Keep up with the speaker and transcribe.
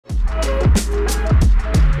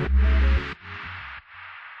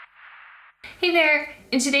Hey there!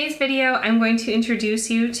 In today's video, I'm going to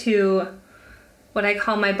introduce you to what I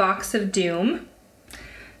call my box of doom.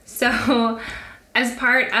 So, as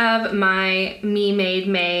part of my Me Made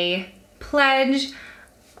May pledge,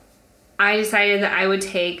 I decided that I would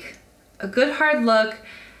take a good hard look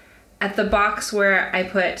at the box where I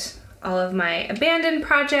put all of my abandoned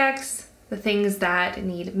projects, the things that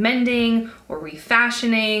need mending or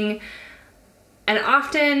refashioning, and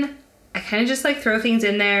often I kind of just like throw things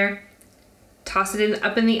in there, toss it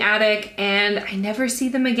up in the attic, and I never see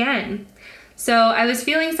them again. So I was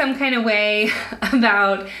feeling some kind of way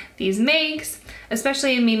about these makes,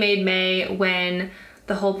 especially in Me Made May, when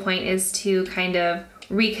the whole point is to kind of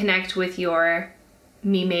reconnect with your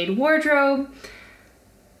Me Made wardrobe.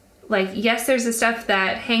 Like, yes, there's the stuff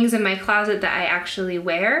that hangs in my closet that I actually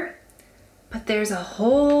wear, but there's a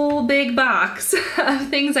whole big box of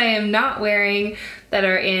things I am not wearing that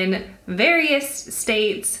are in various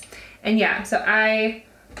states. And yeah, so I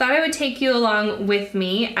thought I would take you along with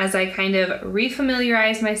me as I kind of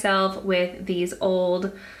refamiliarize myself with these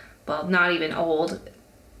old, well, not even old,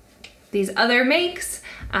 these other makes,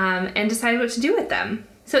 and decide what to do with them.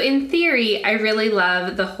 So in theory, I really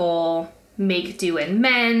love the whole make, do, and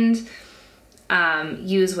mend,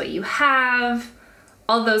 use what you have,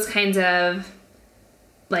 all those kinds of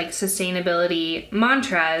like sustainability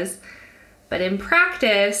mantras. But in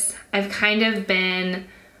practice, I've kind of been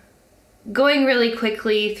going really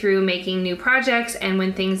quickly through making new projects, and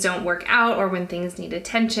when things don't work out or when things need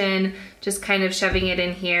attention, just kind of shoving it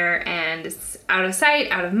in here and it's out of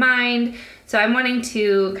sight, out of mind. So I'm wanting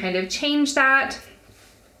to kind of change that.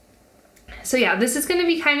 So yeah, this is going to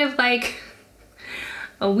be kind of like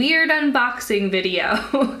a weird unboxing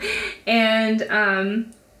video.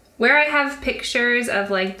 And where I have pictures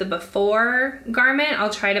of like the before garment,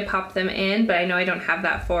 I'll try to pop them in, but I know I don't have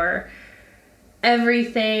that for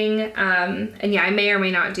everything. And yeah, I may or may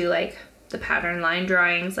not do like the pattern line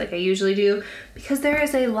drawings like I usually do, because there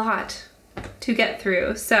is a lot to get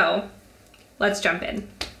through. So let's jump in.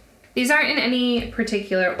 These aren't in any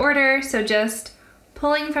particular order, so just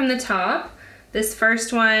pulling from the top. This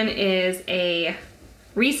first one is a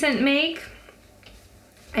recent make.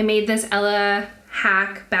 I made this Ella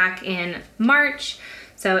hack back in March.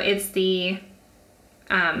 So it's the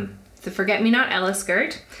Forget Me Not Ella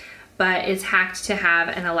skirt, but it's hacked to have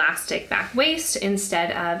an elastic back waist instead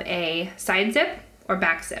of a side zip or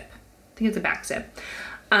back zip. I think it's a back zip.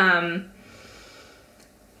 But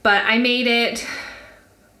I made it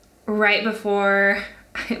right before,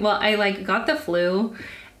 well, I like got the flu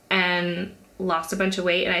and lost a bunch of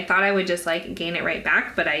weight, and I thought I would just like gain it right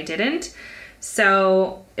back, but I didn't.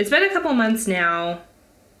 So it's been a couple months now,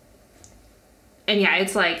 and yeah,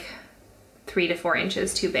 it's like 3 to 4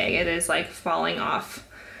 inches too big. It is like falling off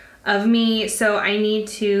of me. So I need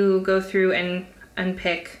to go through and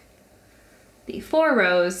unpick the 4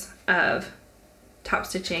 rows of top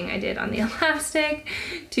stitching I did on the elastic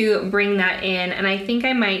to bring that in. And I think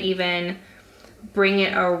I might even bring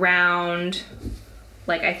it around,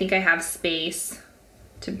 like I think I have space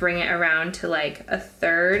to bring it around to like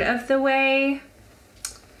 1/3 of the way.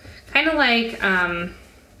 Kind of like,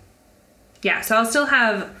 yeah, so I'll still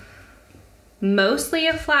have mostly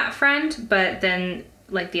a flat front, but then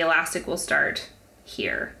like the elastic will start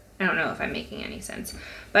here. I don't know if I'm making any sense,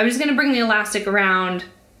 but I'm just gonna bring the elastic around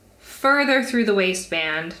further through the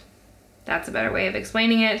waistband. That's a better way of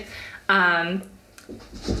explaining it,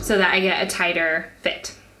 so that I get a tighter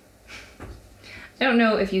fit. I don't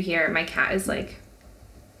know if you hear, my cat is like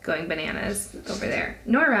going bananas over there.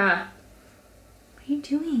 Nora, what are you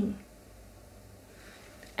doing?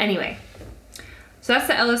 Anyway, so that's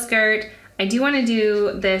the Ella skirt. I do want to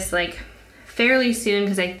do this like fairly soon,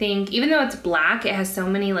 because I think even though it's black, it has so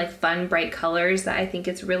many like fun bright colors that I think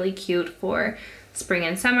it's really cute for spring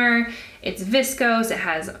and summer. It's viscose, it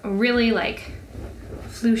has a really like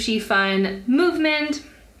flooshy fun movement,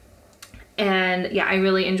 and yeah, I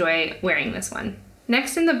really enjoy wearing this one.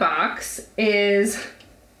 Next in the box is,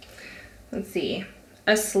 let's see,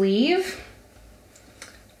 a sleeve,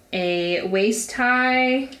 a waist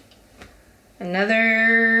tie,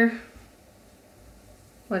 another,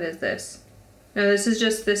 what is this? No, this is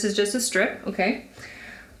just a strip, okay.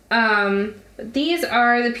 These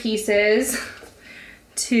are the pieces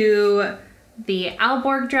to the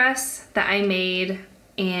Alborg dress that I made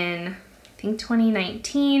in, I think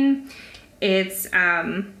 2019. It's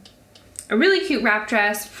a really cute wrap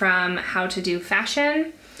dress from How to Do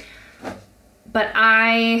Fashion, but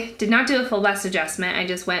I did not do a full bust adjustment. I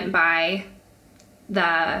just went by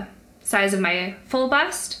the size of my full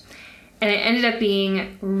bust, And it ended up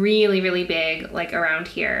being really, really big, like around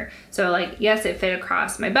here. So like, yes, it fit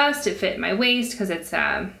across my bust, it fit my waist because it's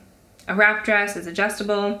a wrap dress, it's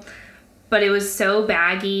adjustable, but it was so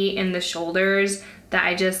baggy in the shoulders that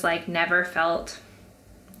I just like never felt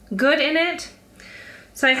good in it.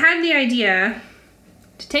 So I had the idea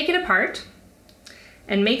to take it apart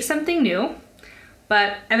and make something new,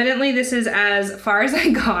 but evidently this is as far as I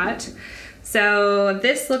got. So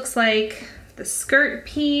this looks like the skirt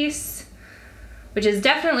piece, which is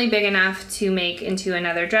definitely big enough to make into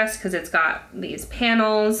another dress because it's got these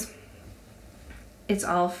panels. It's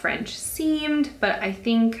all French seamed, but I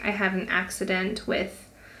think I had an accident with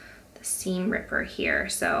the seam ripper here.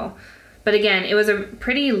 So, but again, it was a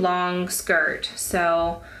pretty long skirt,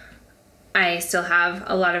 so I still have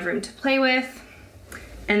a lot of room to play with.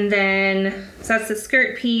 And then, so that's the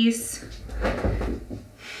skirt piece.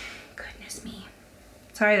 Goodness me.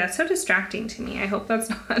 Sorry, that's so distracting to me. I hope that's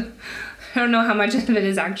not, I don't know how much of it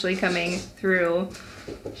is actually coming through.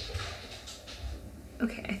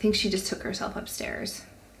 Okay, I think she just took herself upstairs.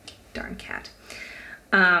 Darn cat.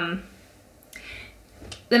 Then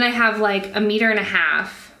I have like 1.5 meters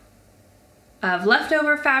of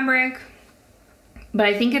leftover fabric, but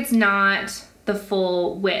I think it's not the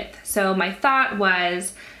full width. So my thought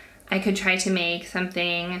was I could try to make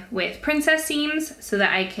something with princess seams so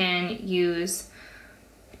that I can use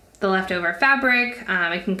the leftover fabric.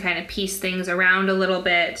 I can kind of piece things around a little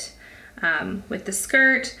bit with the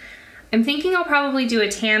skirt. I'm thinking I'll probably do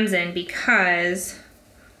a tamsin because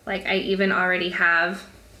like I even already have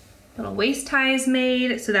little waist ties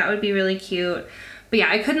made, so that would be really cute. But yeah,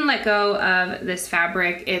 I couldn't let go of this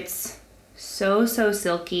fabric. It's so, so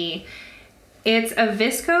silky. It's a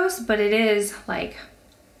viscose, but it is like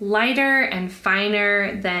lighter and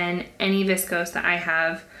finer than any viscose that I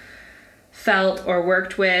have felt or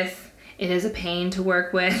worked with. It is a pain to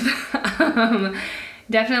work with.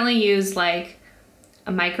 Definitely used like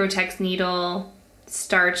a microtex needle,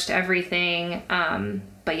 starched everything.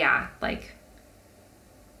 But yeah, like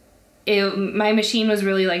my machine was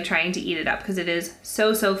really like trying to eat it up because it is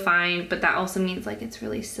so, so fine, but that also means like it's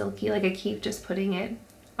really silky. Like I keep just putting it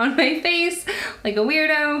on my face like a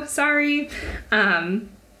weirdo, sorry. But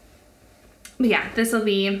yeah, this will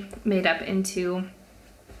be made up into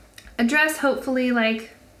a dress, hopefully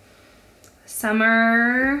like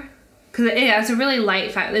summer, because it's a really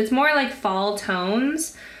light fabric. It's more like fall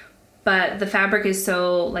tones, but the fabric is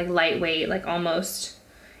so like lightweight, like almost,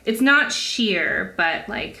 it's not sheer, but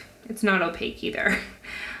like it's not opaque either.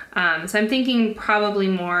 So I'm thinking probably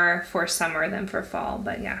more for summer than for fall,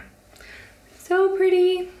 but yeah. So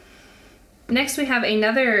pretty. Next we have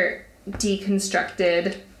another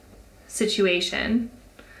deconstructed situation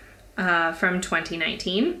from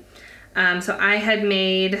 2019. So I had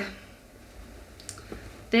made,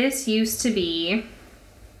 this used to be,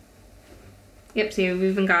 yep, see we've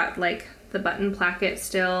even got like the button placket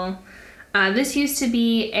still. This used to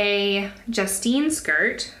be a Justine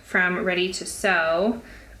skirt from Ready to Sew.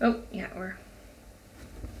 Oh yeah, we're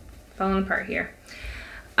falling apart here.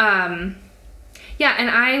 Yeah, and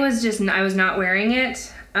I was not wearing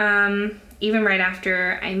it even right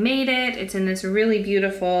after I made it. It's in this really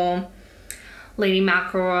beautiful Lady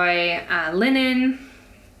McElroy linen.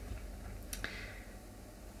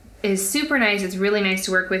 Is super nice. It's really nice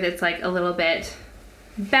to work with. It's like a little bit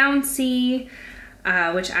bouncy,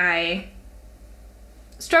 which I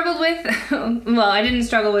struggled with. Well, I didn't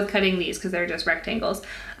struggle with cutting these because they're just rectangles.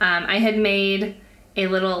 I had made a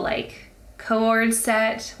little like cord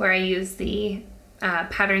set where I used the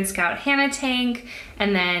Pattern Scout Hannah tank,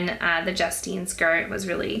 and then the Justine skirt was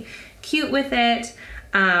really cute with it.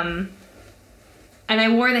 And I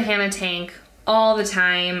wore the Hannah tank all the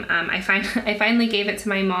time. I finally gave it to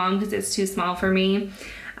my mom because it's too small for me.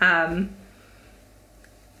 But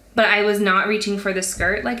I was not reaching for the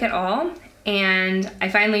skirt like at all. And I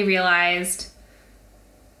finally realized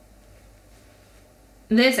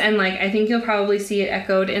this, and like I think you'll probably see it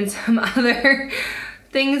echoed in some other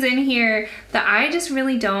things in here, that I just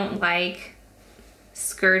really don't like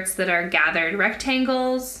skirts that are gathered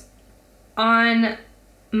rectangles on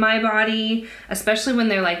my body, especially when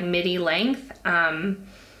they're like midi length. I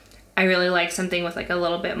really like something with like a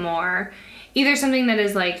little bit more, either something that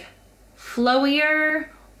is like flowier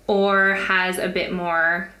or has a bit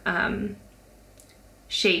more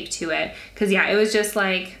shape to it. Cause yeah, it was just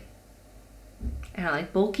like, I don't know,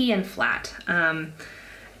 like bulky and flat.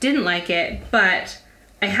 Didn't like it, but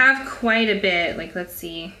I have quite a bit, like let's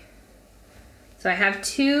see. So I have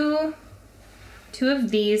two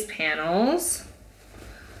of these panels,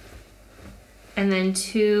 and then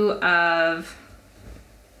two of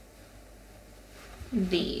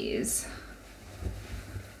these.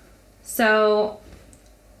 So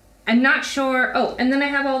I'm not sure. Oh, and then I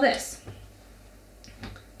have all this.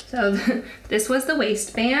 So this was the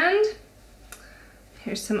waistband.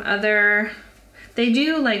 Here's some other, they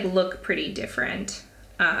do like look pretty different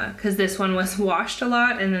because this one was washed a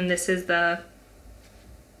lot, and then this is the,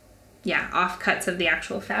 yeah, offcuts of the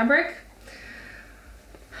actual fabric.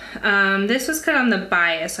 This was cut on the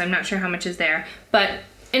bias, so I'm not sure how much is there, but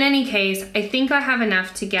in any case, I think I have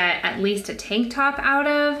enough to get at least a tank top out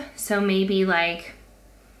of, so maybe like,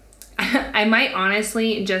 I might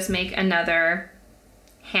honestly just make another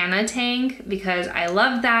Hannah tank because I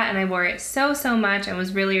loved that and I wore it so much and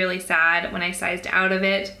was really sad when I sized out of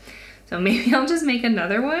it. So maybe I'll just make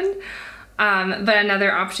another one. But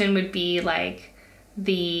another option would be like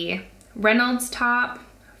the Reynolds top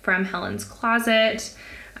from Helen's Closet.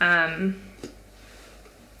 Yeah,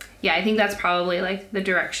 I think that's probably like the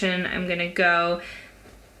direction I'm gonna go.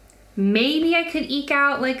 Maybe I could eke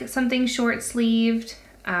out like something short sleeved,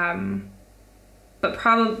 but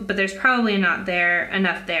there's probably not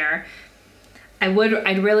enough there.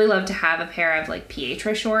 I'd really love to have a pair of like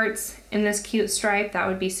Pietra shorts in this cute stripe. That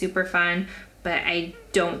would be super fun, but I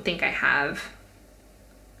don't think I have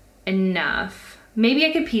enough. Maybe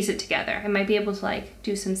I could piece it together. I might be able to like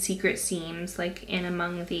do some secret seams like in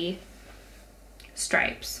among the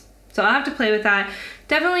stripes. So I'll have to play with that.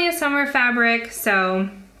 Definitely a summer fabric, so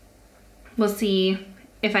we'll see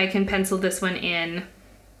if I can pencil this one in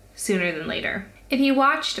sooner than later. If you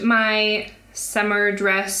watched my summer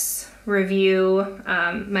dress review,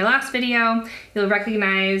 my last video, you'll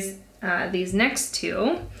recognize these next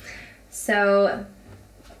two. So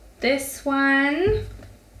this one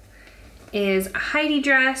is a Heidi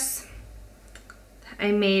dress that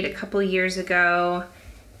I made a couple years ago,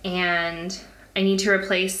 and I need to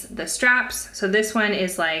replace the straps. So this one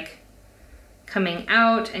is like coming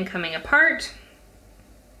out and coming apart.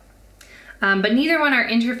 But neither one are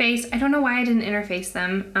interfaced. I don't know why I didn't interface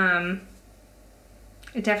them.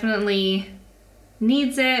 It definitely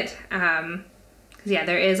needs it. Because yeah,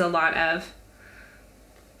 there is a lot of,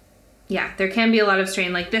 yeah, there can be a lot of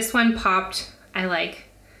strain. Like this one popped, I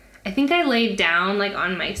think I laid down like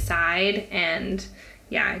on my side, and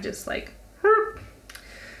yeah, I just like,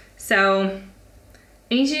 so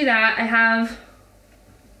I need to do that. I have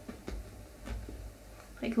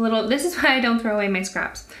like little, this is why I don't throw away my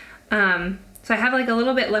scraps. So I have like a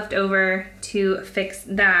little bit left over to fix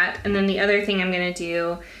that. And then the other thing I'm gonna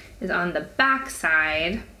do is on the back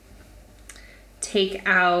side, take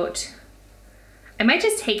out, I might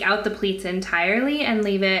just take out the pleats entirely and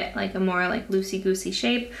leave it like a more like loosey-goosey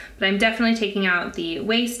shape, but I'm definitely taking out the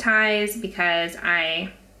waist ties because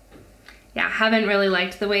I, yeah, haven't really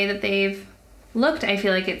liked the way that they've looked. I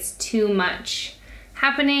feel like it's too much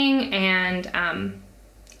happening, and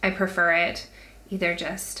I prefer it either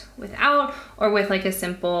just without or with like a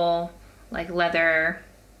simple like leather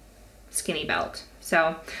skinny belt.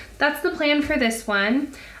 So that's the plan for this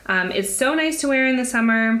one. It's so nice to wear in the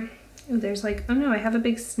summer. Ooh, there's like, oh no, I have a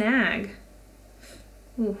big snag.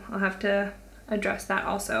 Ooh, I'll have to address that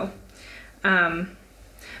also. But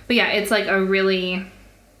yeah, it's like a really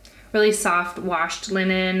soft washed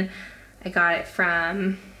linen. I got it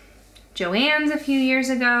from Joann's a few years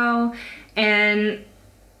ago, and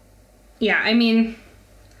yeah, I mean,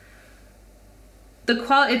 the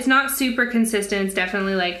quality, it's not super consistent. It's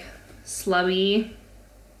definitely like slubby,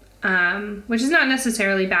 which is not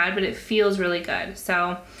necessarily bad, but it feels really good.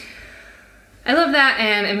 So I love that,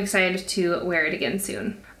 and I'm excited to wear it again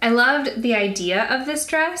soon. I loved the idea of this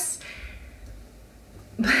dress,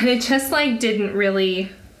 but it just like didn't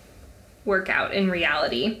really work out in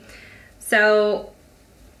reality. So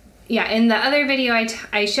yeah, in the other video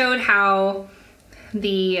I showed how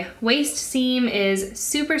the waist seam is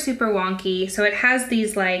super wonky. So it has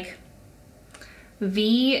these like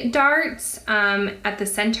V darts at the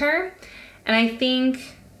center, and I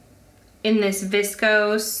think in this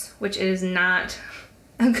viscose, which is not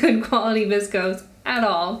a good quality viscose at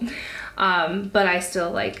all, but I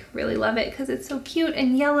still like really love it because it's so cute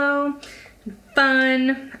and yellow and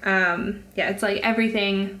fun. Yeah, it's like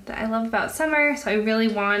everything that I love about summer, so I really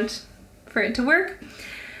want for it to work.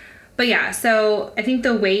 But yeah, so I think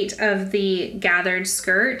the weight of the gathered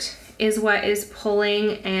skirt is what is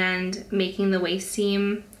pulling and making the waist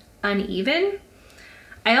seam uneven.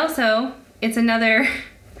 It's another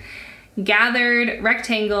gathered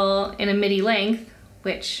rectangle in a midi length,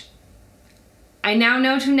 which I now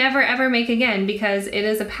know to never ever make again because it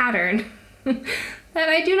is a pattern that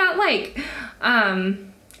I do not like.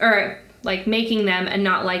 Or like making them and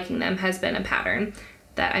not liking them has been a pattern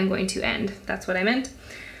that I'm going to end. That's what I meant.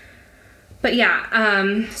 But yeah,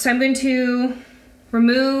 so I'm going to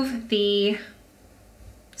remove the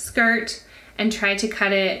skirt and try to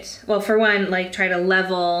cut it, well, for one, like try to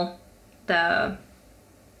level the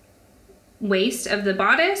waist of the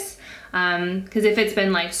bodice, because if it's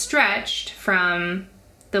been like stretched from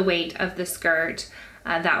the weight of the skirt,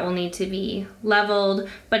 that will need to be leveled.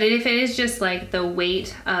 But if it is just like the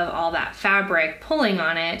weight of all that fabric pulling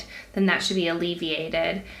on it, then that should be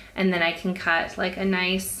alleviated. And then I can cut like a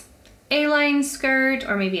nice A-line skirt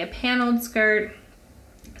or maybe a paneled skirt,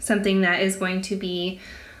 something that is going to be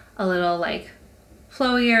a little like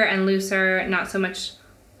flowier and looser, not so much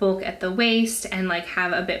bulk at the waist, and like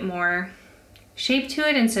have a bit more shape to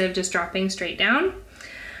it instead of just dropping straight down.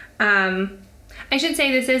 I should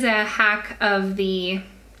say this is a hack of the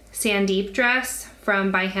Sandeep dress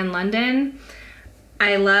from By Hand London.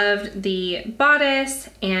 I loved the bodice,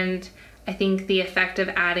 and I think the effect of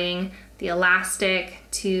adding the elastic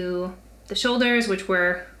to the shoulders, which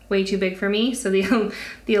were way too big for me, so the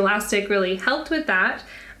elastic really helped with that.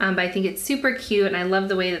 But I think it's super cute, and I love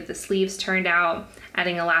the way that the sleeves turned out,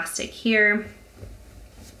 adding elastic here.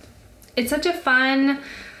 It's such a fun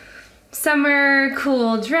summer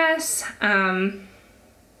cool dress. But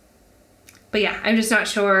yeah, I'm just not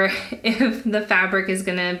sure if the fabric is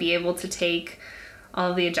gonna be able to take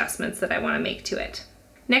all of the adjustments that I wanna make to it.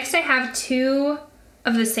 Next, I have two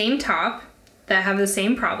of the same top that have the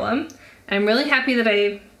same problem. I'm really happy that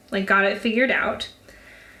I got it figured out.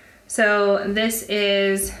 So this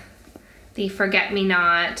is the Forget Me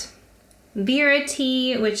Not Vera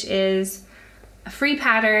tee, which is a free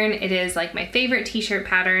pattern. It is like my favorite t-shirt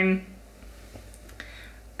pattern.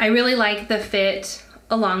 I really like the fit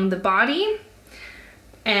along the body,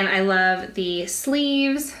 and I love the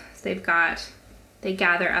sleeves. So they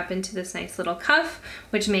gather up into this nice little cuff,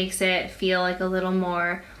 which makes it feel like a little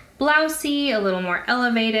more blousey, a little more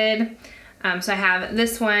elevated. So I have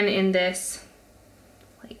this one in this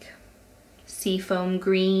like seafoam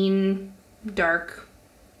green, dark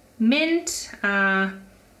mint,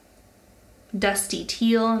 dusty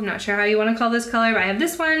teal. I'm not sure how you want to call this color, but I have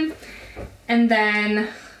this one. And then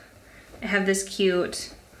I have this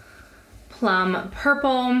cute plum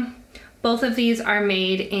purple. Both of these are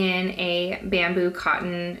made in a bamboo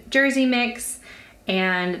cotton jersey mix,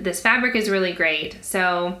 and this fabric is really great.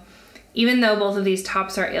 So even though both of these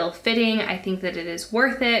tops are ill-fitting, I think that it is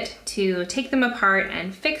worth it to take them apart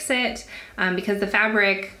and fix it, because the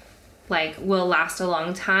fabric will last a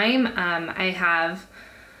long time. I have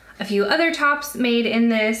a few other tops made in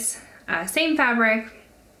this same fabric,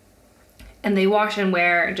 and they wash and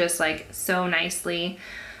wear just so nicely.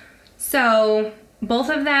 So both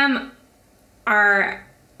of them are,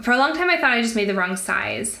 for a long time I thought I just made the wrong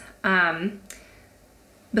size, but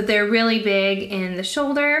they're really big in the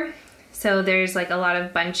shoulder. So there's a lot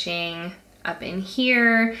of bunching up in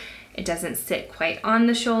here. It doesn't sit quite on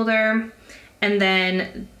the shoulder. And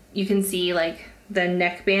then you can see the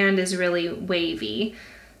neckband is really wavy.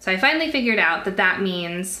 So I finally figured out that that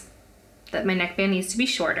means that my neckband needs to be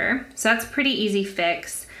shorter. So that's a pretty easy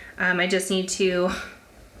fix. I just need to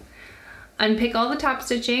unpick all the top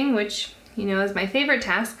stitching, which is my favorite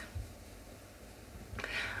task.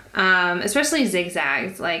 Especially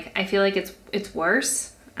zigzags. I feel like it's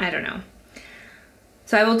worse. I don't know.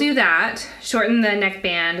 So I will do that, shorten the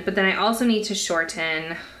neckband, but then I also need to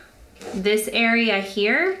shorten this area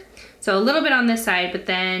here. So a little bit on this side, but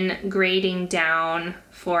then grading down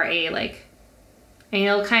for and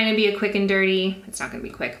it'll kind of be a quick and dirty. It's not gonna be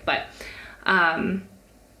quick, but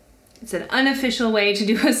it's an unofficial way to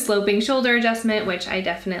do a sloping shoulder adjustment, which I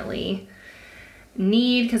definitely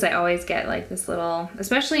need, because I always get this little,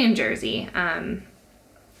 especially in jersey,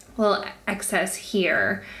 little excess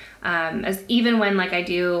here. As even when I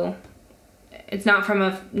do, it's not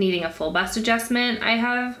from needing a full bust adjustment, I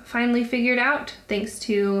have finally figured out, thanks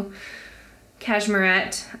to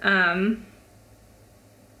Cashmerette,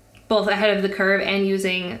 both ahead of the curve and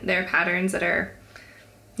using their patterns that are,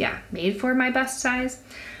 made for my bust size.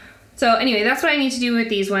 So anyway, that's what I need to do with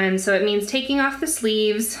these ones. So it means taking off the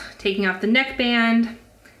sleeves, taking off the neckband,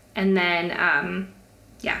 and then,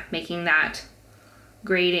 making that,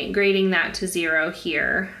 grading that to 0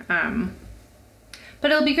 here. But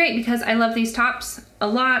it'll be great because I love these tops a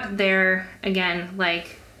lot. They're, again,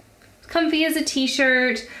 comfy as a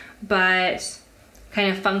t-shirt, but kind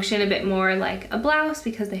of function a bit more like a blouse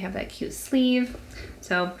because they have that cute sleeve.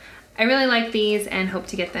 So I really like these and hope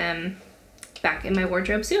to get them back in my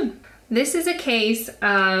wardrobe soon. This is a case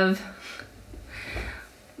of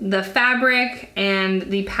the fabric and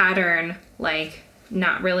the pattern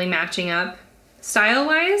not really matching up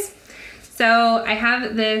style-wise. So I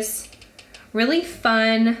have this really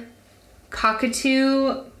fun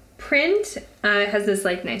cockatoo print. It has this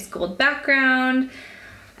like nice gold background.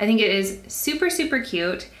 I think it is super, super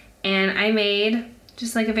cute. And I made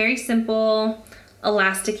just like a very simple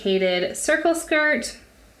elasticated circle skirt.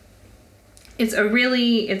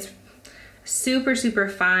 It's super, super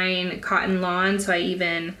fine cotton lawn, so I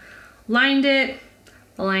even lined it.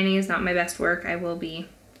 The lining is not my best work, I will be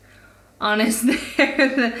honest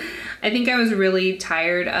there. I think I was really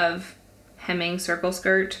tired of hemming circle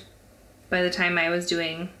skirt by the time I was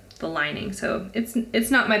doing the lining, so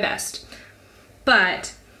it's not my best.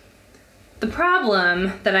 But the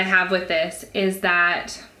problem that I have with this is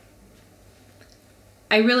that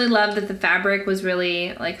I really love that the fabric was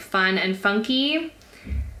really like fun and funky,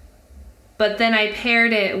 but then I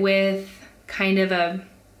paired it with kind of a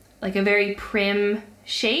very prim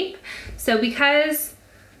shape. So because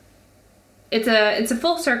it's a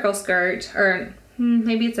full circle skirt, or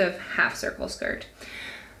maybe it's a half circle skirt,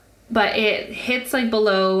 but it hits like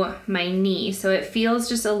below my knee, so it feels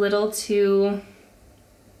just a little too,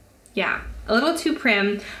 yeah, a little too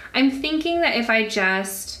prim. I'm thinking that if I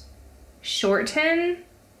just shorten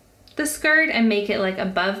the skirt and make it like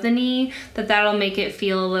above the knee, that'll make it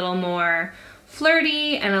feel a little more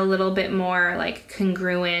flirty and a little bit more like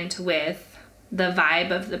congruent with the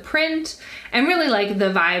vibe of the print, and really like the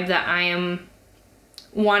vibe that I am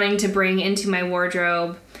wanting to bring into my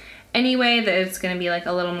wardrobe anyway, that it's going to be like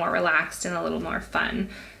a little more relaxed and a little more fun.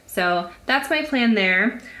 So that's my plan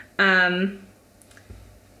there.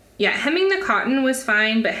 Yeah, hemming the cotton was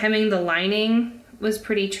fine, but hemming the lining was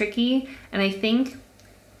pretty tricky, and I think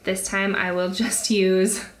this time I will just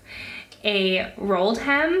use a rolled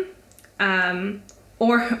hem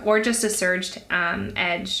or just a serged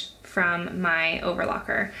edge from my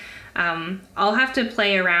overlocker. I'll have to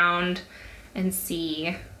play around and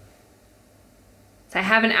see. So I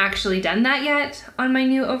haven't actually done that yet on my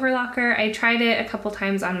new overlocker. I tried it a couple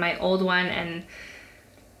times on my old one and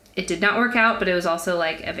it did not work out, but it was also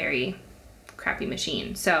like a very crappy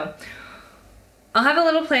machine. So I'll have a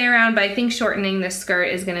little play around, but I think shortening this skirt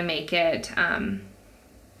is gonna make it,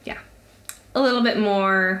 yeah, a little bit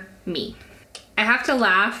more me. I have to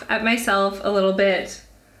laugh at myself a little bit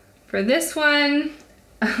for this one.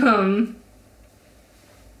 I'm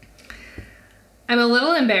a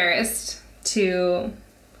little embarrassed to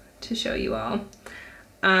show you all.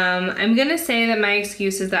 I'm gonna say that my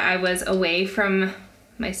excuse is that I was away from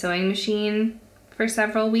my sewing machine for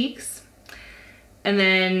several weeks, and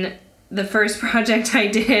then the first project I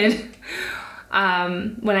did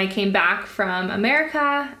when I came back from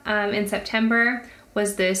America in September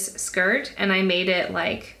was this skirt, and I made it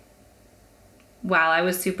like while I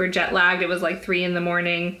was super jet lagged. It was like 3 in the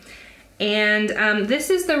morning, and this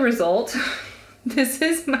is the result. This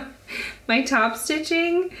is my top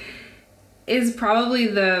stitching is probably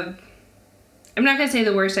I'm not gonna say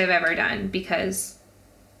the worst I've ever done, because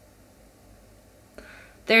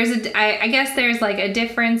I guess there's like a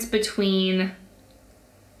difference between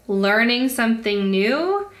learning something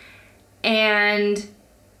new and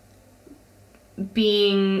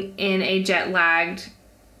being in a jet lagged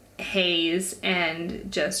haze and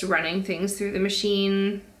just running things through the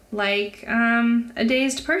machine like a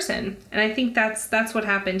dazed person. And I think that's what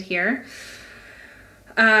happened here.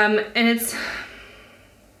 And it's,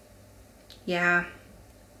 yeah,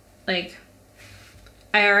 like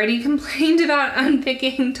I already complained about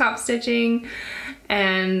unpicking top stitching,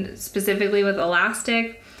 and specifically with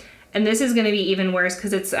elastic, and this is going to be even worse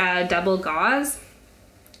because it's double gauze,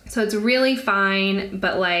 so it's really fine,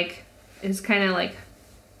 but like it's kind of like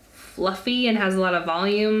fluffy and has a lot of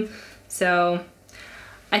volume. So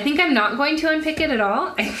I think I'm not going to unpick it at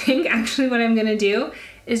all. I think actually what I'm going to do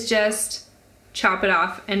is just chop it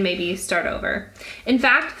off and maybe start over. In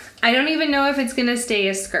fact, I don't even know if it's going to stay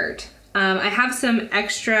a skirt. I have some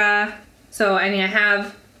extra, so I mean I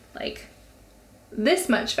have like this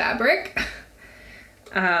much fabric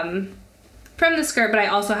from the skirt, but I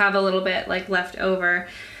also have a little bit like left over.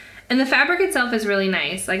 And the fabric itself is really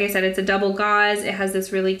nice. Like I said, it's a double gauze. It has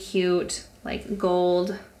this really cute like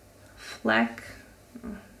gold fleck. I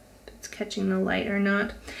don't know if it's catching the light or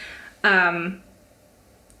not.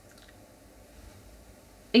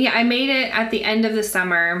 Yeah, I made it at the end of the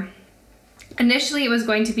summer. Initially, it was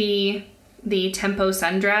going to be the Tempo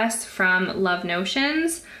sundress from Love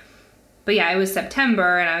Notions. But yeah, it was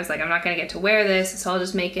September and I was like, I'm not gonna get to wear this, so I'll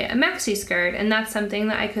just make it a maxi skirt. And that's something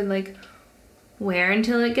that I could like wear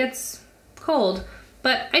until it gets cold.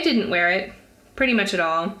 But I didn't wear it pretty much at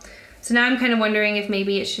all. So now I'm kind of wondering if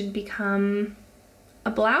maybe it should become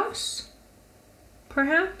a blouse,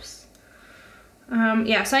 perhaps.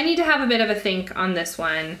 Yeah, so I need to have a bit of a think on this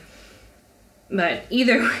one. But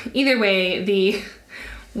either way, the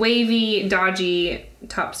wavy, dodgy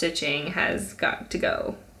top stitching has got to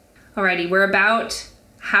go. Alrighty, we're about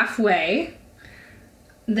halfway.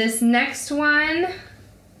 This next one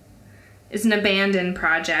is an abandoned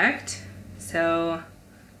project. So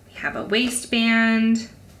we have a waistband,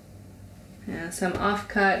 some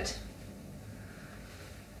offcut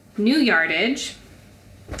new yardage,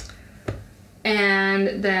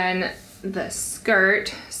 and then the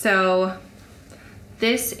skirt. So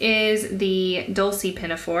this is the Dulcie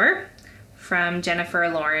Pinafore from Jennifer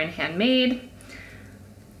Lauren Handmade.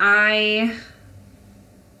 I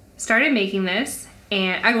started making this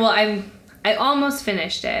and I almost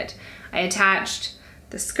finished it. I attached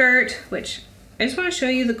the skirt, which I just want to show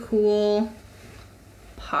you the cool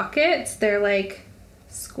pockets. They're like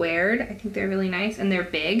squared. I think they're really nice and they're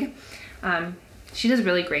big. She does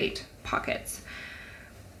really great pockets.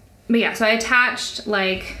 But yeah, so I attached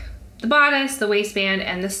like the bodice, the waistband,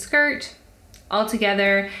 and the skirt all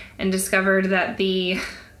together and discovered that the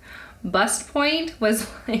bust point was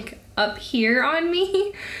like up here on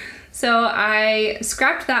me. So I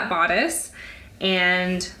scrapped that bodice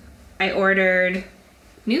and I ordered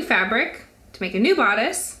new fabric to make a new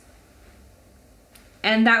bodice.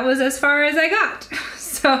 And that was as far as I got.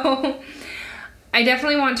 So I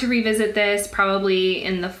definitely want to revisit this probably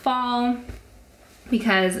in the fall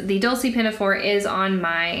because the Dulcie Pinafore is on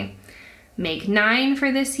my Make 9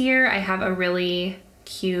 for this year. I have a really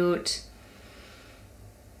cute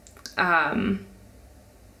cotton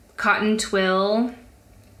twill.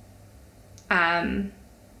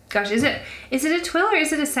 Gosh, is it a twill or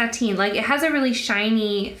is it a sateen? Like it has a really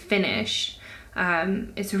shiny finish.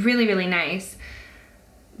 It's really, really nice.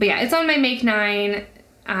 But yeah, it's on my Make 9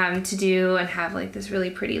 to do and have like this really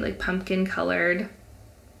pretty like pumpkin colored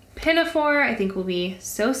pinafore. I think will be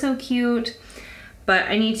so, so cute. But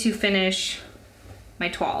I need to finish my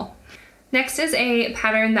toile. Next is a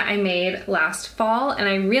pattern that I made last fall and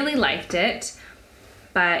I really liked it,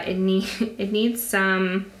 but it needs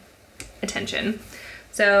some attention.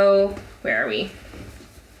 So where are we?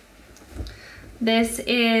 This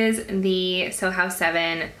is the Sew House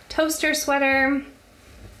 7 toaster sweater.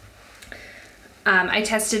 I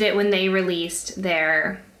tested it when they released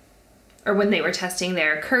when they were testing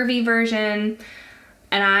their curvy version,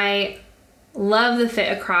 and I love the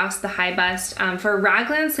fit across the high bust. For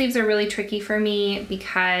raglan sleeves are really tricky for me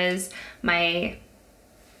because this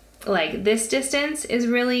distance is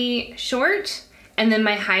really short and then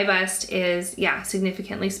my high bust is, yeah,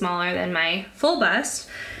 significantly smaller than my full bust.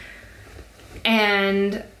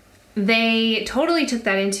 And they totally took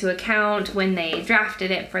that into account when they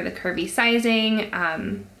drafted it for the curvy sizing.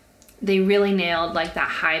 They really nailed like that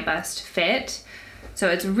high bust fit. So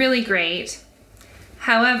it's really great.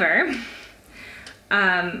 However,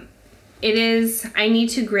 I need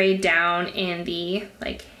to grade down in the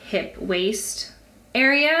like hip waist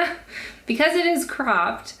area because it is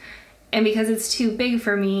cropped and because it's too big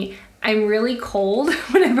for me. I'm really cold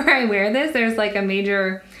whenever I wear this. There's like a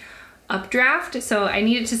major updraft, so I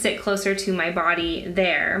need it to sit closer to my body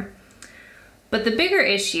there. But the bigger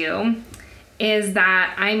issue is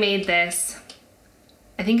that I made this,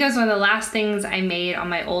 I think it was one of the last things I made on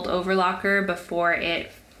my old overlocker before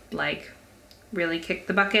it like really kicked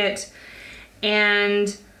the bucket,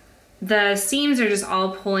 and the seams are just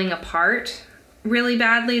all pulling apart really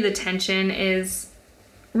badly. The tension is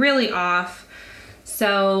really off.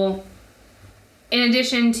 So in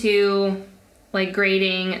addition to like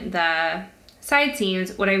grading the side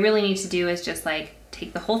seams, what I really need to do is just like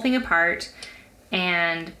take the whole thing apart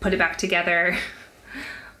and put it back together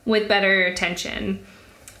with better tension.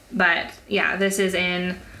 But yeah, this is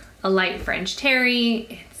in a light French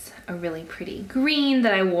terry. It's a really pretty green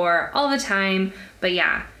that I wore all the time. But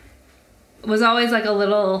yeah, it was always like a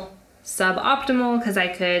little suboptimal because I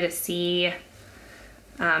could see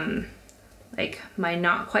like my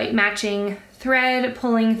not quite matching thread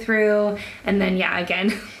pulling through, and then yeah,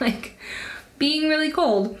 again, like being really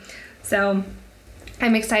cold. So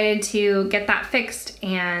I'm excited to get that fixed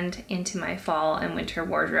and into my fall and winter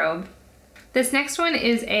wardrobe. This next one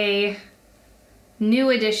is a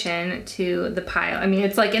new addition to the pile. I mean,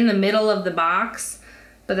 it's like in the middle of the box,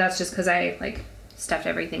 but that's just because I like stuffed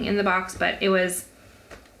everything in the box. But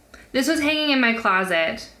this was hanging in my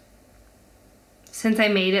closet since I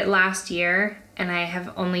made it last year, and I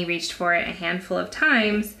have only reached for it a handful of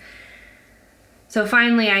times. So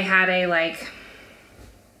finally I had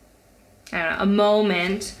a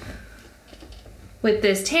moment with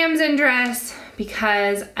this Tamsin dress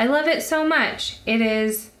because I love it so much. It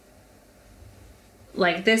is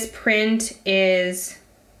like, this print is,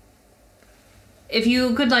 if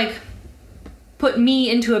you could like put me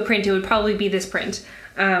into a print, it would probably be this print.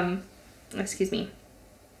 Excuse me.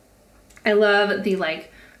 I love the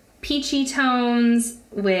like peachy tones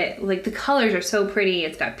with like the colors are so pretty.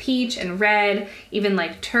 It's got peach and red, even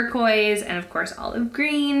like turquoise, and of course olive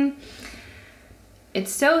green.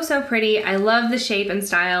 It's so, so pretty. I love the shape and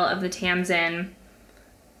style of the Tamsin,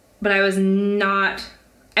 but I was not,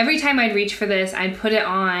 every time I'd reach for this, I'd put it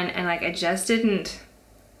on and like I just didn't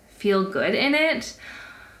feel good in it.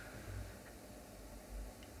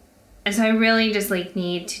 And so I really just like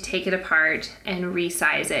need to take it apart and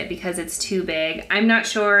resize it because it's too big. I'm not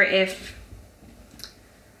sure if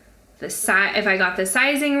I got the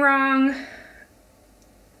sizing wrong,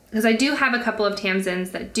 because I do have a couple of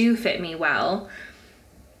Tamsins that do fit me well,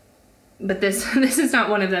 but this is not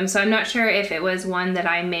one of them. So I'm not sure if it was one that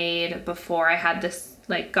I made before I had this,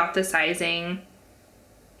 like got the sizing,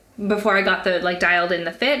 before I got the like dialed in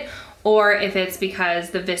the fit, or if it's because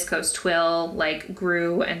the viscose twill like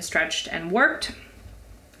grew and stretched and warped.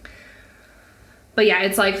 But yeah,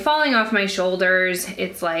 it's like falling off my shoulders.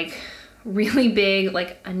 It's like really big,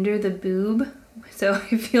 like under the boob. So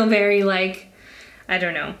I feel very like, I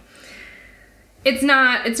don't know. It's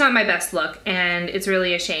not my best look, and it's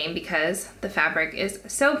really a shame because the fabric is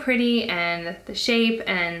so pretty and the shape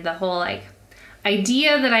and the whole like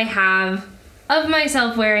idea that I have of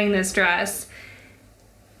myself wearing this dress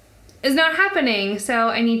is not happening, so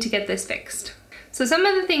I need to get this fixed. So some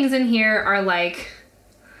of the things in here are like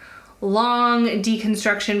long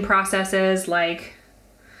deconstruction processes, like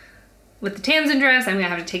with the Tamsin dress, I'm gonna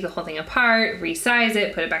have to take the whole thing apart, resize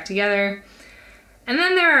it, put it back together. And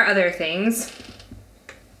then there are other things,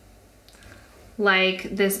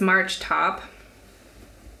 like this March top,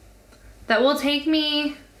 that will take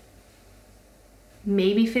me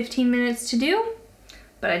maybe 15 minutes to do,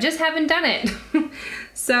 but I just haven't done it.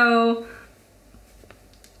 So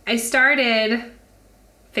I started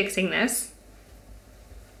fixing this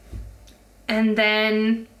and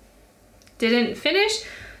then didn't finish.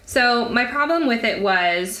 So my problem with it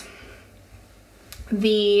was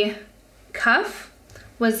the cuff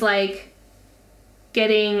was like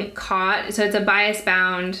getting caught. So it's a bias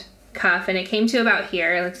bound cuff and it came to about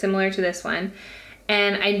here, like similar to this one.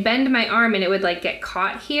 And I'd bend my arm and it would like get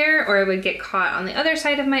caught here, or it would get caught on the other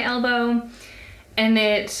side of my elbow, and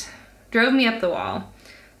it drove me up the wall.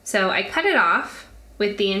 So I cut it off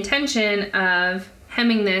with the intention of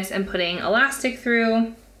hemming this and putting elastic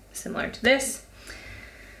through, similar to this.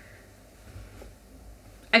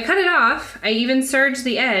 I cut it off, I even serged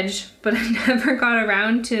the edge, but I never got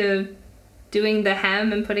around to doing the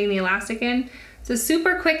hem and putting the elastic in. It's a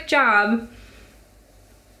super quick job.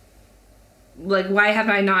 Like, why have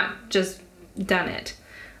I not just done it?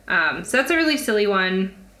 So that's a really silly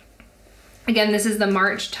one. Again, this is the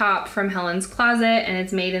March top from Helen's Closet, and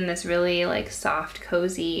it's made in this really like soft,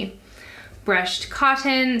 cozy brushed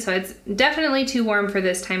cotton. So it's definitely too warm for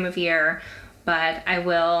this time of year, but I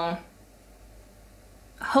will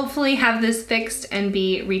hopefully have this fixed and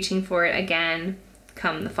be reaching for it again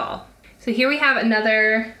come the fall. So here we have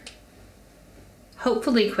another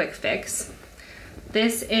hopefully quick fix.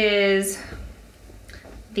 This is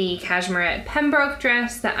the Cashmerette Pembroke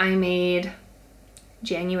dress that I made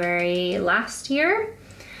January last year.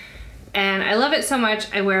 And I love it so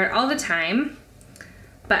much, I wear it all the time,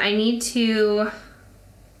 but I need to,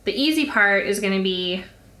 the easy part is gonna be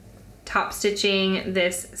top stitching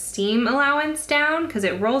this seam allowance down because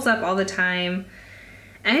it rolls up all the time.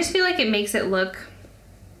 And I just feel like it makes it look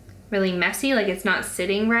really messy, like it's not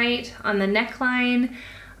sitting right on the neckline.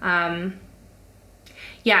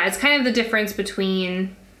 Yeah, it's kind of the difference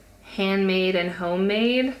between handmade and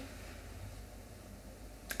homemade.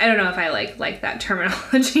 I don't know if I like that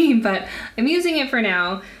terminology, but I'm using it for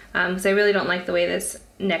now because I really don't like the way this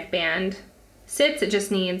neckband sits. It just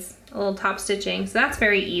needs a little top stitching, so that's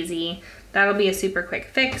very easy. That'll be a super quick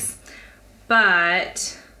fix,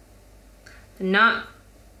 but the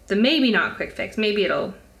maybe not quick fix. Maybe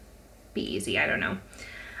it'll be easy, I don't know.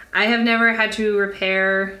 I have never had to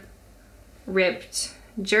repair ripped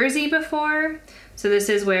jersey before. So this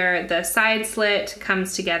is where the side slit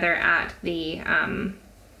comes together at the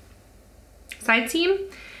side seam,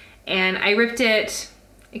 and I ripped it.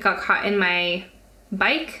 It got caught in my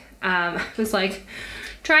bike. I was like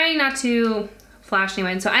trying not to flash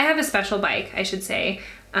anyone. So I have a special bike, I should say.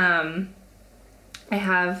 I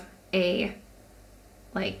have a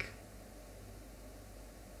like,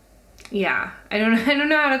 yeah, I don't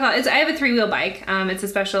know how to call it. I have a 3-wheel bike. It's a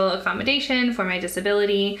special accommodation for my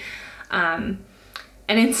disability. And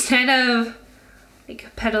instead of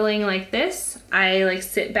like pedaling like this, I like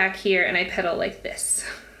sit back here and I pedal like this.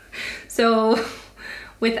 So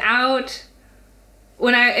without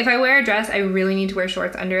if I wear a dress, I really need to wear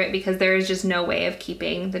shorts under it because there is just no way of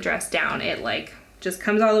keeping the dress down. It like just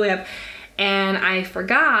comes all the way up. And I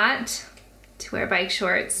forgot to wear bike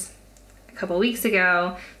shorts a couple weeks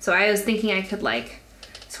ago. So I was thinking I could like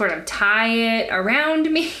sort of tie it around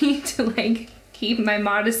me to like keep my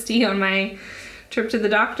modesty on my trip to the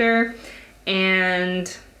doctor.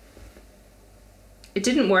 And it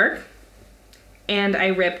didn't work. And I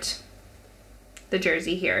ripped the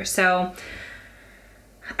jersey here. So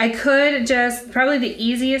I could just, probably the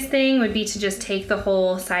easiest thing would be to just take the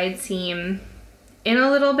whole side seam in a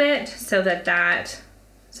little bit so that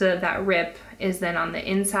that rip is then on the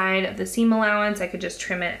inside of the seam allowance. I could just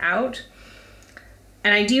trim it out.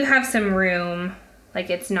 And I do have some room, like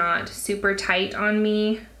it's not super tight on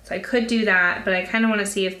me. So I could do that, but I kind of want to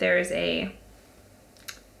see if there's a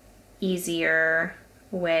easier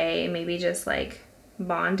way, maybe just like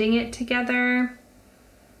bonding it together.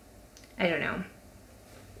 I don't know.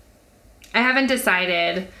 I haven't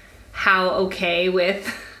decided how okay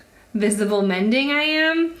with visible mending I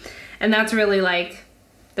am, and that's really like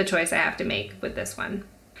the choice I have to make with this one.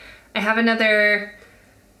 I have another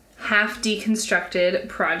half deconstructed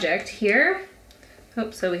project here.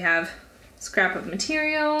 Oh, so we have scrap of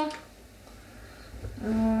material.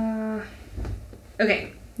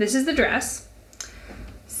 Okay, this is the dress.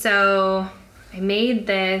 So I made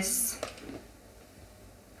this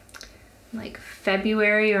like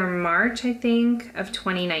February or March, I think, of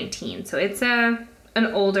 2019. So it's an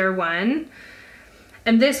older one.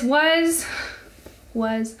 And this was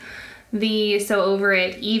the Sew Over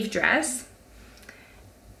It Eve dress.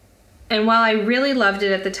 And while I really loved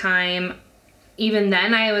it at the time, even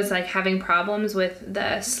then I was like having problems with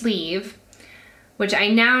the sleeve, which I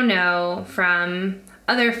now know from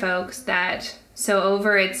other folks that Sew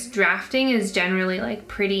Over It's drafting is generally like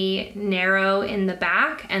pretty narrow in the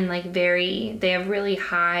back and like they have really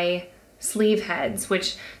high sleeve heads,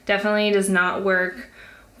 which definitely does not work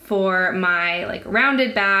for my like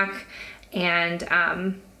rounded back. And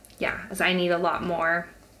yeah, as I need a lot more,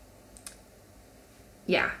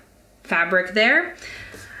 fabric there.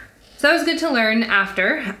 So that was good to learn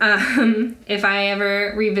after. If I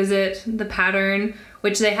ever revisit the pattern,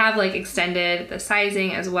 which they have like extended the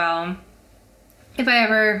sizing as well. If I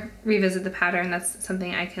ever revisit the pattern, that's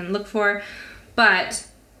something I can look for. But,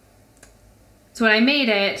 so when I made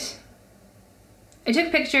it, I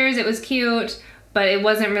took pictures, it was cute, but it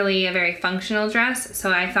wasn't really a very functional dress.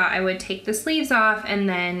 So I thought I would take the sleeves off and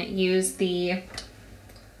then use the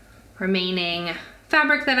remaining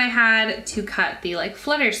fabric that I had to cut the like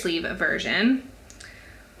flutter sleeve version.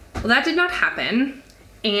 Well, that did not happen.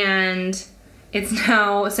 And it's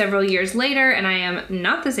now several years later and I am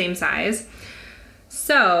not the same size.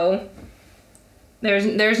 So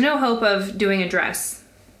there's no hope of doing a dress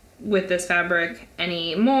with this fabric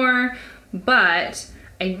anymore, but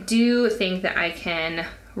I do think that I can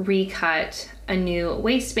recut a new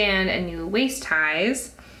waistband and new waist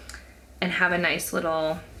ties and have a nice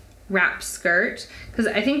little wrap skirt, because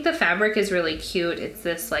I think the fabric is really cute. It's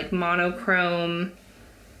this like monochrome,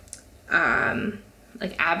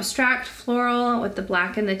 like abstract floral with the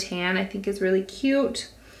black and the tan. I think is really cute.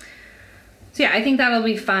 So yeah, I think that'll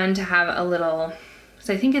be fun to have a little,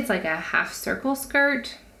 so I think it's like a half circle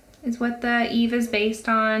skirt is what the Eve is based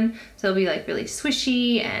on. So it'll be like really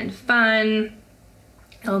swishy and fun.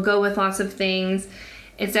 It'll go with lots of things.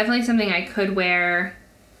 It's definitely something I could wear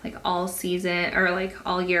like all season or like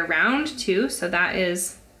all year round too. So that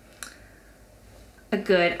is a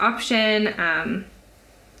good option.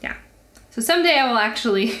 Yeah. So someday I will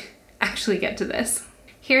actually get to this.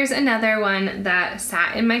 Here's another one that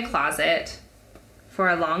sat in my closet for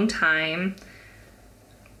a long time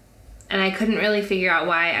and I couldn't really figure out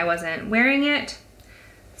why I wasn't wearing it.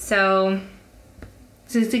 So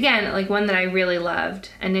it's again like one that I really loved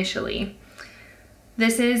initially.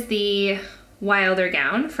 This is the Wilder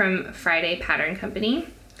gown from Friday Pattern Company,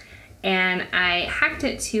 and I hacked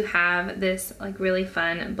it to have this like really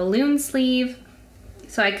fun balloon sleeve.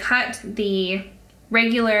 So I cut the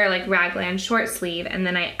regular like raglan short sleeve and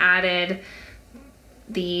then I added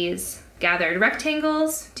these gathered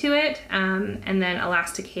rectangles to it and then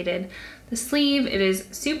elasticated the sleeve. It is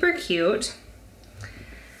super cute.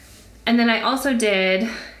 And then I also did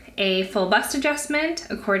a full bust adjustment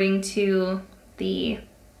according to the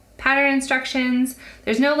pattern instructions.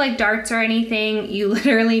 There's no like darts or anything. You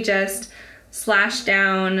literally just slash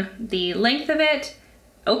down the length of it,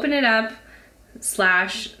 open it up,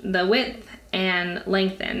 slash the width, and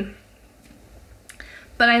lengthen.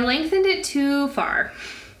 But I lengthened it too far.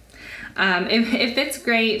 It fits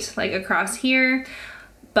great like across here,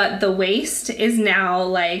 but the waist is now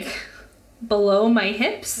like below my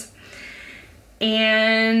hips,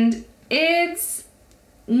 and it's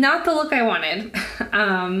not the look I wanted.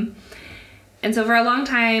 And so for a long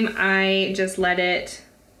time, I just let it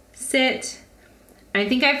sit. I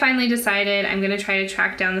think I finally decided I'm gonna try to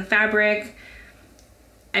track down the fabric.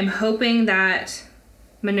 I'm hoping that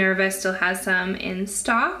Minerva still has some in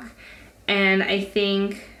stock, and I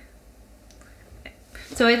think,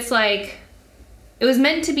 so it's like, it was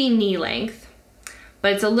meant to be knee length,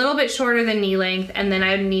 but it's a little bit shorter than knee length, and then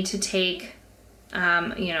I would need to take,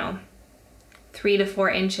 you know, 3 to 4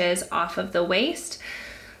 inches off of the waist.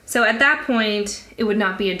 So at that point, it would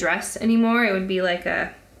not be a dress anymore. It would be like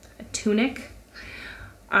a tunic.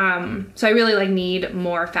 So I really like need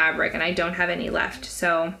more fabric, and I don't have any left.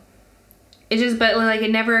 So it just, but like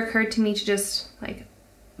it never occurred to me to just like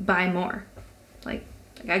buy more. Like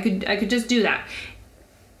I could just do that.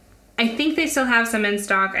 I think they still have some in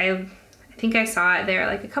stock. I think I saw it there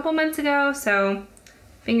like a couple months ago. So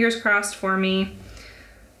fingers crossed for me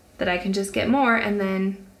that I can just get more and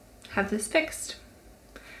then have this fixed.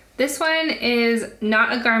 This one is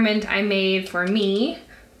not a garment I made for me,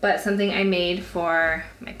 but something I made for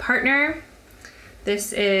my partner.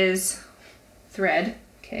 This is thread.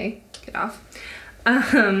 Okay, get off.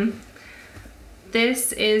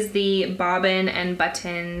 This is the Bobbin and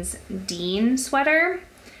Buttons Dean sweater,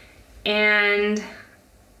 and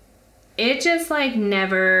it just like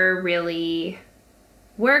never really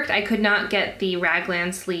worked. I could not get the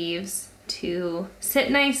raglan sleeves to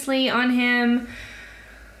sit nicely on him.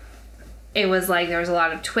 It was like there was a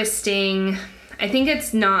lot of twisting. I think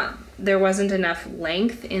it's not, there wasn't enough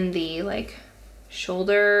length in the like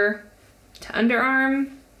shoulder to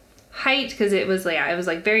underarm height, because it was like, yeah, it was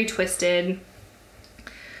like very twisted,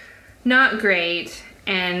 not great.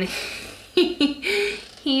 And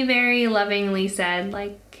he very lovingly said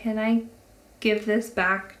like, can I give this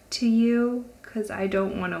back to you? Because I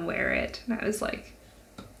don't want to wear it. And I was like,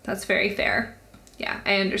 that's very fair. Yeah,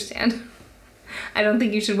 I understand. I don't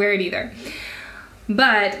think you should wear it either.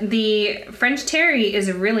 But the French terry is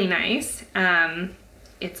really nice.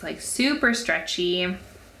 It's like super stretchy,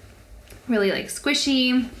 really like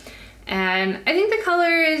squishy. And I think the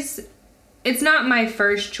color is, it's not my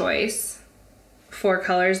first choice for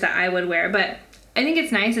colors that I would wear, but I think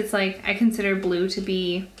it's nice. It's like, I consider blue to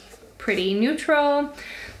be pretty neutral.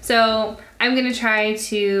 So I'm gonna try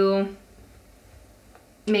to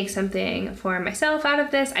make something for myself out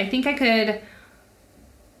of this. I think I could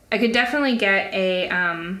definitely get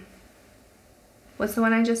a, what's the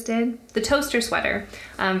one I just did? The toaster sweater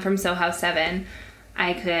from Sew House 7.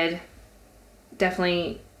 I could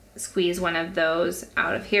definitely squeeze one of those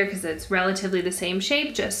out of here because it's relatively the same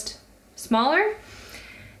shape, just smaller.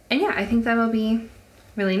 And yeah, I think that'll be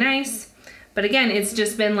really nice. But again, it's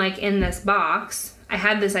just been like in this box. I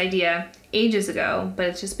had this idea ages ago, but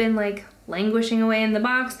it's just been like languishing away in the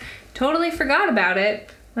box. Totally forgot about it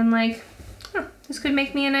when like, oh, this could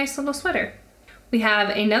make me a nice little sweater. We have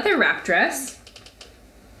another wrap dress,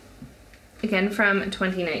 again from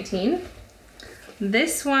 2019.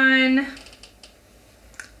 This one,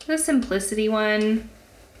 the Simplicity one,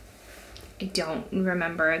 I don't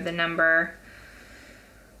remember the number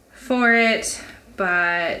for it,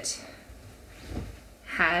 but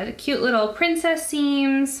had cute little princess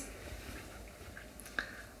seams,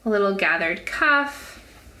 a little gathered cuff,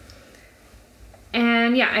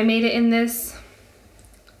 and yeah, I made it in this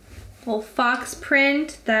little fox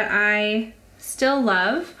print that I still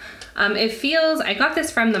love. It feels, I got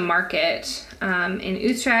this from the market in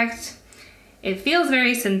Utrecht. It feels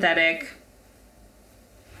very synthetic,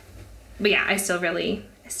 but yeah, I still really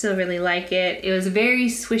like it. It was very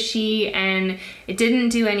swishy, and it didn't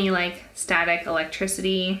do any like static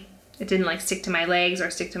electricity. It didn't like stick to my legs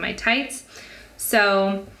or stick to my tights.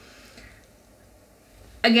 So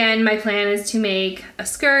again, my plan is to make a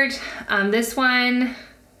skirt. This one,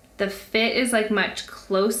 the fit is like much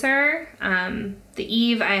closer. The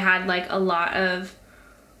eave, I had like a lot of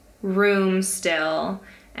room still,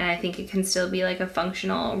 and I think it can still be like a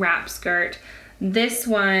functional wrap skirt. This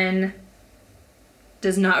one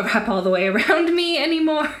does not wrap all the way around me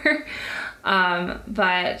anymore,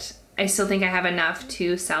 but I still think I have enough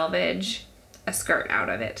to salvage a skirt out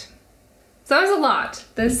of it. So that was a lot.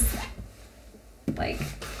 This, like,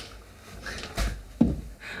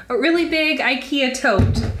 a really big IKEA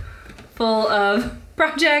tote full of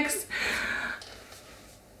projects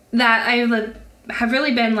that I have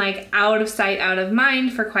really been like out of sight, out of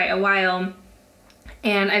mind for quite a while.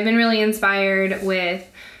 And I've been really inspired with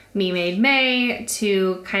Me Made May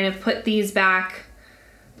to kind of put these back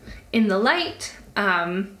in the light.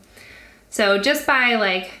 So just by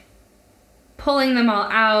like pulling them all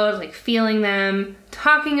out, like feeling them,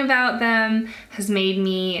 talking about them has made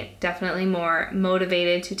me definitely more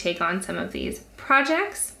motivated to take on some of these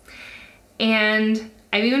projects. And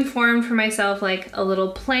I've even formed for myself like a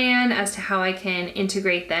little plan as to how I can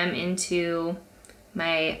integrate them into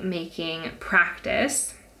my making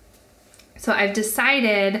practice. So I've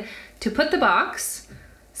decided to put the box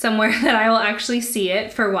somewhere that I will actually see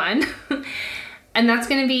it, for one. And that's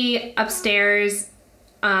gonna be upstairs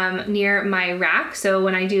near my rack. So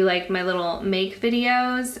when I do like my little make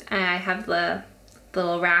videos, I have the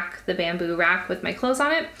little rack, the bamboo rack with my clothes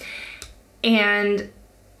on it. And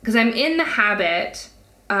because I'm in the habit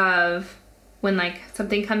of when like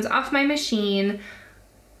something comes off my machine,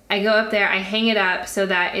 I go up there, I hang it up so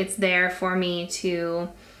that it's there for me to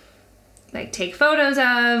like take photos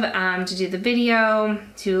of, to do the video,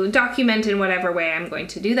 to document in whatever way I'm going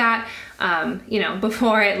to do that, you know,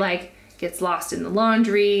 before it like gets lost in the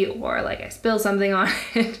laundry or like I spill something on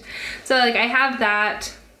it. So like I have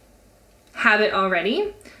that habit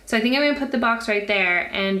already. So I think I'm gonna put the box right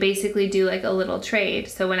there and basically do like a little trade.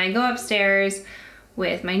 So when I go upstairs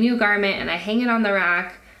with my new garment and I hang it on the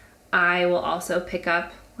rack, I will also pick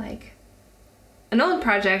up like an old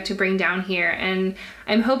project to bring down here. And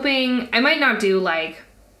I'm hoping, I might not do like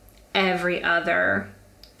every other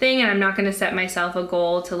thing, and I'm not gonna set myself a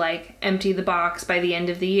goal to like empty the box by the end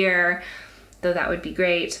of the year, though that would be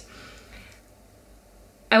great.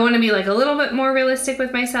 I wanna be like a little bit more realistic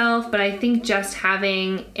with myself, but I think just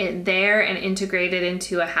having it there and integrated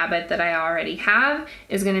into a habit that I already have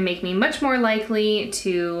is gonna make me much more likely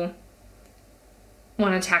to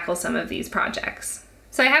wanna tackle some of these projects.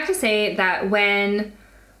 So I have to say that when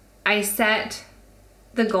I set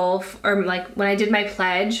the goal, or like when I did my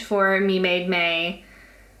pledge for Me Made May,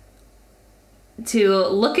 to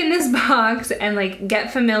look in this box and like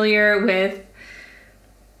get familiar with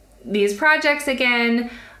these projects again,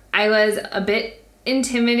 I was a bit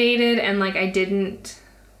intimidated and like I didn't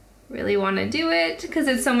really want to do it because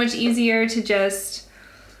it's so much easier to just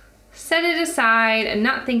set it aside and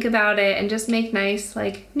not think about it and just make nice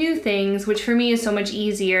like new things, which for me is so much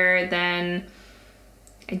easier than,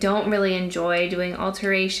 I don't really enjoy doing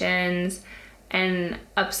alterations, and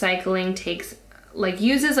upcycling takes like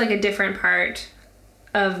uses like a different part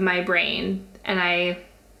of my brain, and I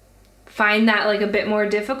find that like a bit more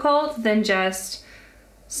difficult than just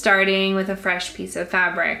starting with a fresh piece of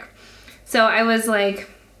fabric. So I was like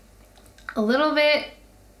a little bit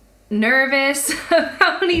nervous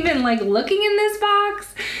about even like looking in this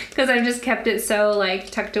box because I've just kept it so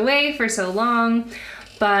like tucked away for so long.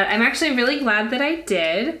 But I'm actually really glad that I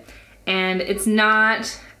did, and it's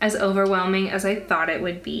not as overwhelming as I thought it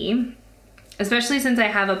would be, especially since I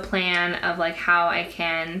have a plan of like how I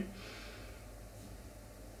can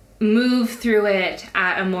move through it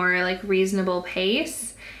at a more like reasonable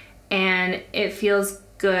pace. And it feels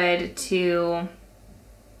good to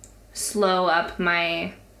slow up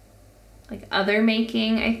my like other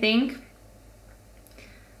making, I think.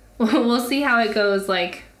 We'll see how it goes,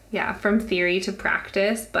 like, yeah, from theory to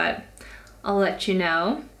practice, but I'll let you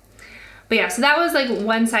know. But yeah, so that was like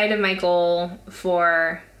one side of my goal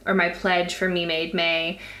for, or my pledge for Me Made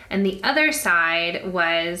May. And the other side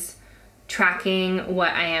was tracking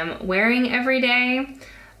what I am wearing every day.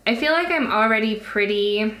 I feel like I'm already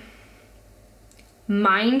pretty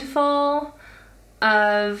mindful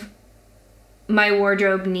of my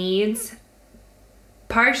wardrobe needs,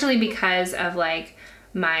 partially because of like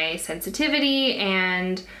my sensitivity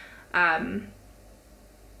and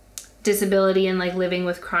disability and like living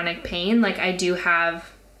with chronic pain. Like I do have,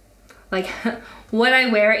 like what I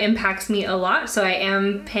wear impacts me a lot, so I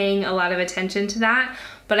am paying a lot of attention to that,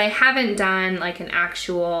 but I haven't done like an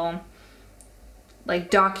actual like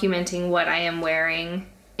documenting what I am wearing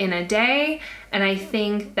in a day. And I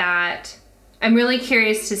think that I'm really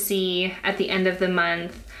curious to see at the end of the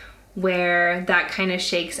month where that kind of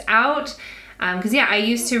shakes out. Because yeah, I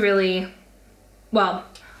used to really, well,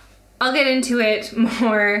 I'll get into it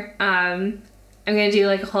more. I'm gonna do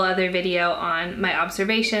like a whole other video on my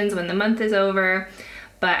observations when the month is over,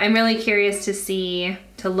 but I'm really curious to see,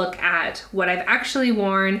 to look at what I've actually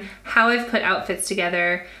worn, how I've put outfits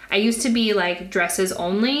together. I used to be like dresses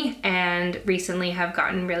only, and recently have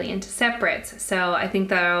gotten really into separates. So I think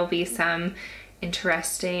there'll be some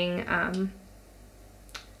interesting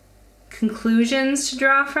conclusions to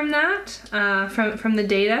draw from that, from the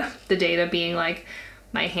data being like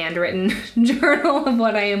my handwritten journal of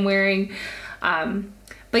what I am wearing.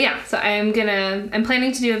 But yeah, so I'm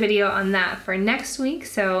planning to do a video on that for next week,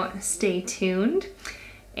 so stay tuned.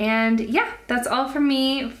 And yeah, that's all from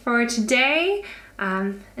me for today.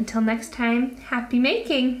 Until next time, happy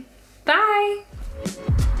making! Bye!